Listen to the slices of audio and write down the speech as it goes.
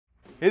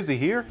Izzy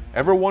here.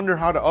 Ever wonder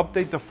how to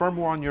update the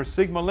firmware on your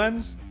Sigma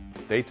lens?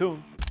 Stay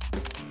tuned.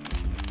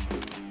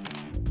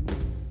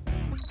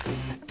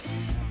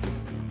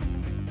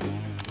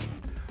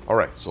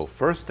 Alright, so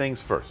first things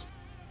first.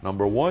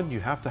 Number one, you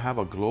have to have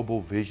a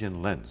global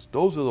vision lens.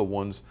 Those are the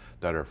ones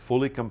that are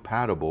fully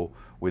compatible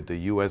with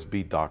the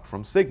USB dock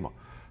from Sigma.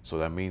 So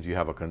that means you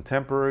have a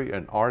contemporary,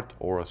 an art,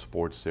 or a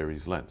sports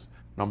series lens.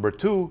 Number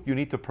two, you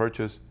need to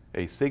purchase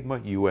a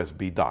Sigma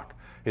USB dock.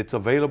 It's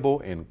available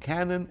in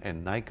Canon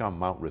and Nikon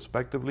mount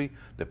respectively,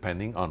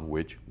 depending on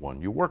which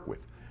one you work with.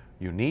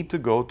 You need to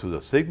go to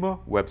the Sigma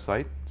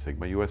website,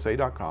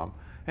 sigmausa.com,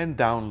 and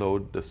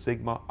download the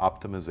Sigma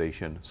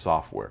optimization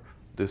software.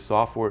 This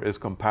software is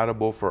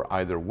compatible for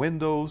either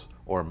Windows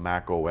or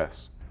Mac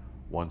OS.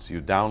 Once you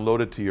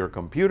download it to your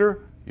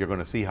computer, you're going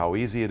to see how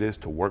easy it is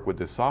to work with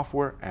this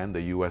software and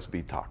the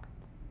USB dock.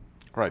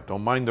 All right,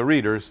 don't mind the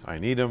readers. I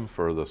need them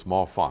for the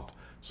small font.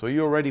 So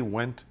you already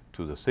went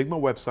to the Sigma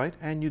website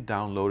and you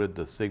downloaded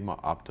the Sigma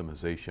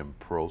Optimization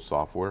Pro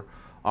software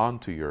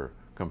onto your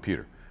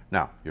computer.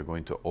 Now, you're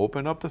going to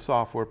open up the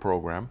software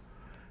program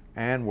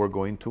and we're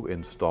going to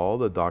install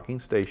the docking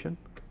station.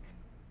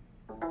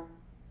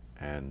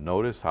 And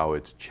notice how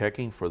it's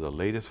checking for the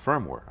latest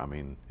firmware. I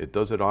mean, it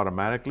does it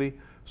automatically,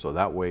 so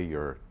that way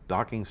your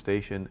docking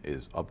station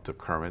is up to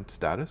current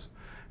status.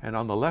 And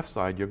on the left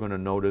side, you're going to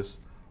notice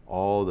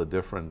all the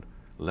different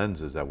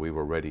lenses that we've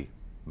already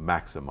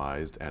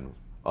maximized and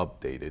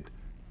updated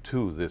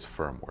to this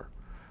firmware.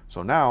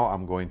 So now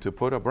I'm going to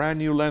put a brand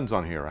new lens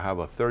on here. I have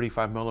a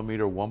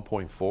 35mm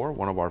 1.4,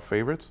 one of our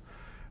favorites.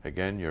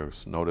 Again, you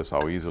notice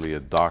how easily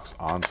it docks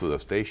onto the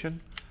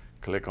station.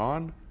 Click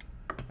on.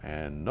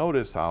 And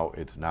notice how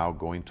it's now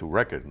going to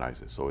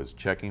recognize it. So it's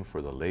checking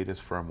for the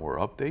latest firmware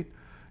update,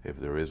 if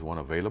there is one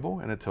available,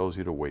 and it tells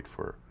you to wait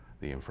for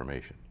the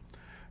information.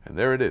 And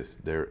there it is.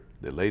 The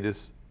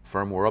latest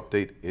firmware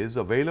update is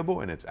available,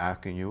 and it's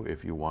asking you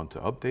if you want to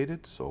update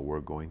it. So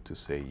we're going to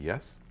say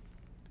yes.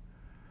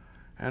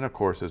 And of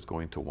course, it's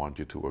going to want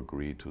you to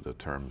agree to the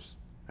terms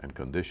and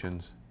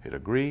conditions. Hit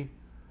agree.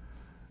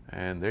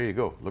 And there you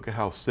go. Look at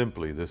how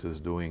simply this is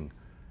doing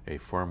a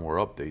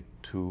firmware update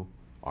to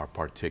our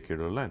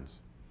particular lens.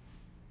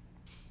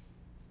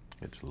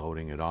 It's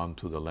loading it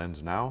onto the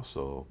lens now,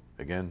 so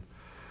again,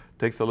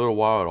 takes a little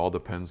while. It all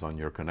depends on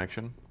your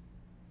connection.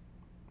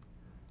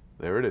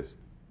 There it is.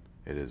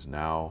 It is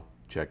now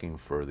checking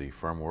for the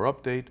firmware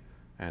update,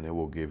 and it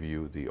will give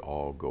you the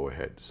all go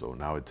ahead. So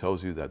now it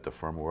tells you that the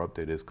firmware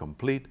update is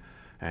complete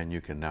and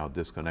you can now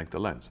disconnect the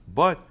lens.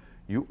 But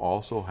you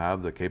also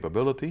have the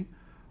capability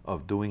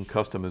of doing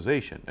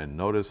customization, and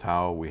notice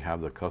how we have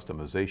the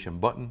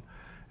customization button,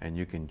 and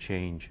you can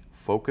change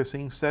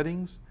focusing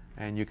settings,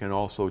 and you can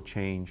also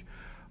change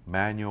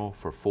manual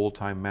for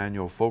full-time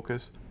manual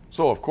focus.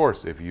 So of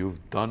course, if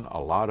you've done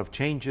a lot of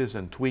changes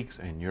and tweaks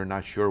and you're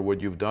not sure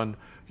what you've done,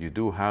 you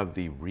do have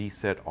the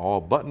reset all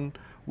button,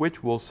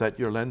 which will set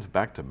your lens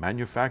back to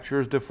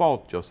manufacturer's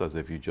default, just as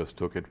if you just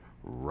took it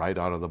right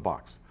out of the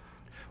box.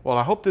 Well,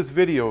 I hope this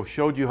video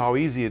showed you how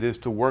easy it is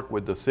to work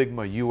with the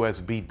Sigma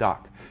USB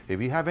dock.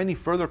 If you have any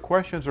further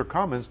questions or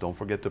comments, don't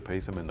forget to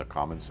place them in the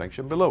comment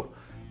section below.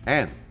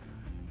 And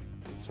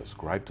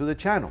subscribe to the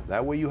channel.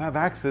 That way you have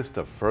access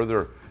to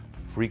further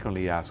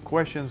frequently asked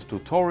questions,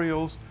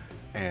 tutorials,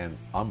 and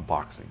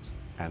unboxings.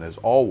 And as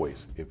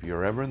always, if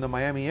you're ever in the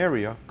Miami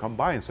area, come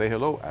by and say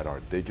hello at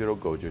our Digital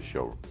Goja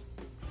showroom.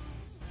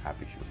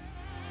 Happy shooting.